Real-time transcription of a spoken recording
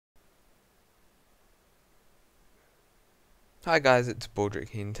Hi guys, it's Baldrick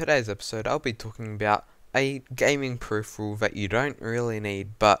here. In today's episode, I'll be talking about a gaming peripheral that you don't really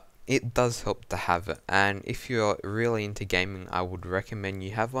need, but it does help to have it. And if you're really into gaming, I would recommend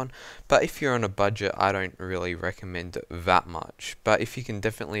you have one. But if you're on a budget, I don't really recommend it that much. But if you can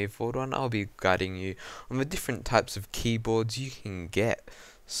definitely afford one, I'll be guiding you on the different types of keyboards you can get.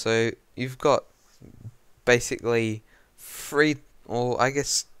 So you've got basically three, or I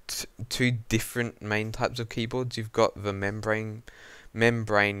guess two different main types of keyboards. You've got the membrane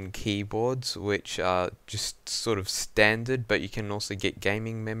keyboards, which are just sort of standard, but you can also get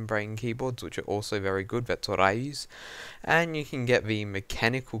gaming membrane keyboards, which are also very good. That's what I use. And you can get the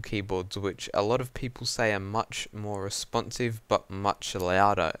mechanical keyboards, which a lot of people say are much more responsive but much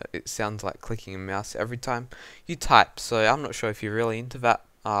louder. It sounds like clicking a mouse every time you type, so I'm not sure if you're really into that.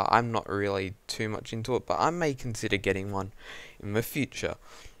 I'm not really too much into it, but I may consider getting one in the future.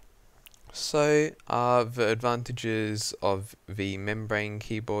 So, the advantages of the membrane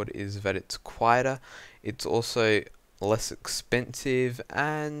keyboard is that it's quieter, it's also less expensive,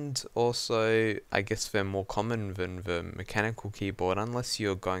 and also, I guess they're more common than the mechanical keyboard, unless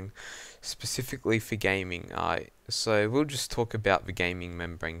you're going specifically for gaming. So we'll just talk about the gaming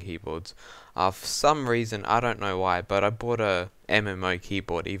membrane keyboards. For some reason, I don't know why, but I bought a MMO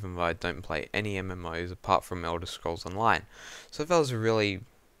keyboard, even though I don't play any MMOs apart from Elder Scrolls Online. So that was really,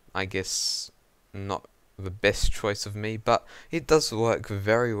 I guess, not the best choice of me, but it does work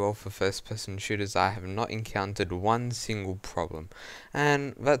very well for first person shooters. I have not encountered one single problem,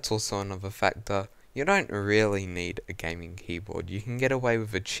 and that's also another factor. You don't really need a gaming keyboard. You can get away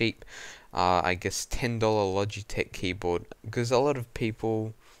with a cheap, I guess $10 Logitech keyboard, because a lot of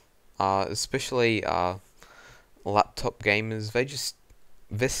people, especially laptop gamers,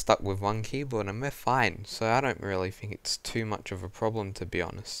 they're stuck with one keyboard and they're fine. So I don't really think it's too much of a problem, to be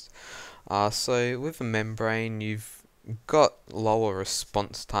honest. So with a membrane, you've got lower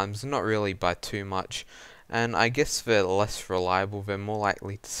response times, not really by too much, and I guess they're less reliable. They're more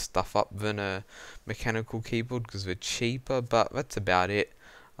likely to stuff up than a mechanical keyboard because they're cheaper, but that's about it.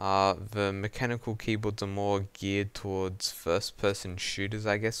 The mechanical keyboards are more geared towards first-person shooters,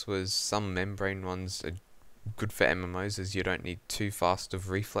 I guess, whereas some membrane ones are good for MMOs, as you don't need too fast of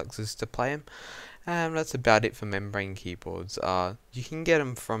reflexes to play them. And that's about it for membrane keyboards. You can get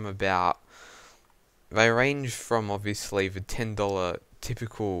them from about, they range from obviously the $10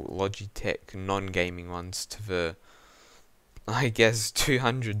 typical Logitech non-gaming ones to the, I guess,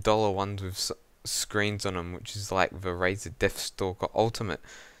 $200 ones with screens on them, which is like the Razer Deathstalker Ultimate.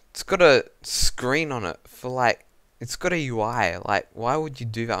 It's got a screen on it for like, it's got a UI. Like, why would you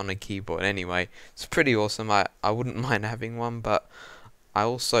do that on a keyboard anyway? It's pretty awesome. I wouldn't mind having one, but I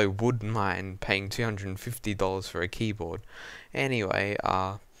also would mind paying $250 for a keyboard. Anyway,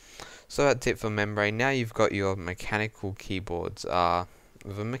 so that's it for membrane. Now you've got your mechanical keyboards. The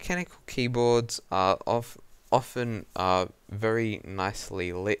mechanical keyboards are often very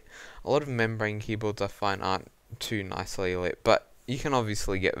nicely lit. A lot of membrane keyboards I find aren't too nicely lit, but you can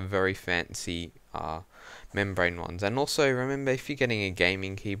obviously get very fancy membrane ones. And also remember, if you're getting a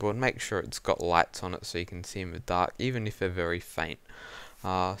gaming keyboard, make sure it's got lights on it so you can see in the dark, even if they're very faint.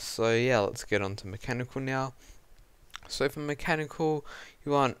 So yeah, let's get on to mechanical now. So for mechanical,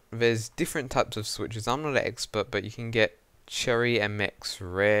 there's different types of switches. I'm not an expert, but you can get Cherry MX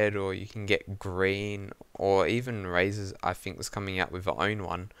red, or you can get green, or even Razer's, I think, is coming out with their own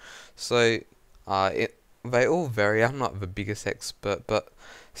one. So they all vary. I'm not the biggest expert, but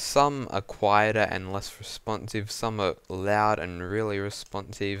some are quieter and less responsive. Some are loud and really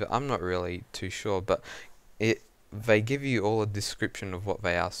responsive. I'm not really too sure, but they give you all a description of what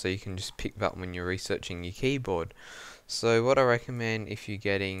they are, so you can just pick that when you're researching your keyboard. So what I recommend if you're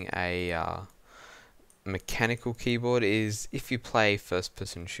getting a mechanical keyboard is if you play first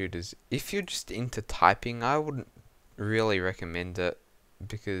person shooters. If you're just into typing, I wouldn't really recommend it,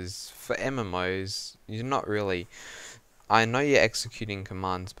 because for MMOs, you're not really, I know you're executing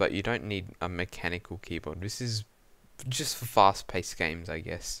commands, but you don't need a mechanical keyboard. This is just for fast paced games, I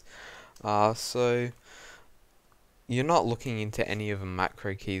guess. So you're not looking into any of the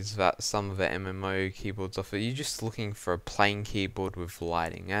macro keys that some of the MMO keyboards offer. You're just looking for a plain keyboard with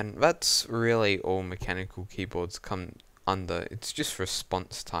lighting, and that's really all mechanical keyboards come under. It's just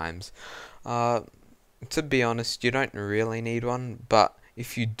response times. To be honest, you don't really need one, but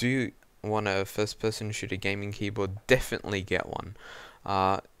if you do want a first-person shooter gaming keyboard, definitely get one.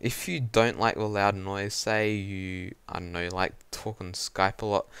 If you don't like the loud noise, say you, I don't know, like talk on Skype a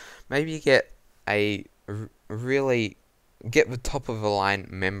lot, maybe you get a really get the top of the line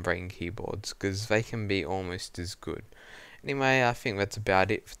membrane keyboards, because they can be almost as good. Anyway, I think that's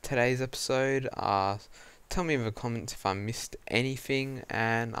about it for today's episode. Tell me in the comments if I missed anything,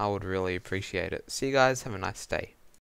 and I would really appreciate it. See you guys, have a nice day.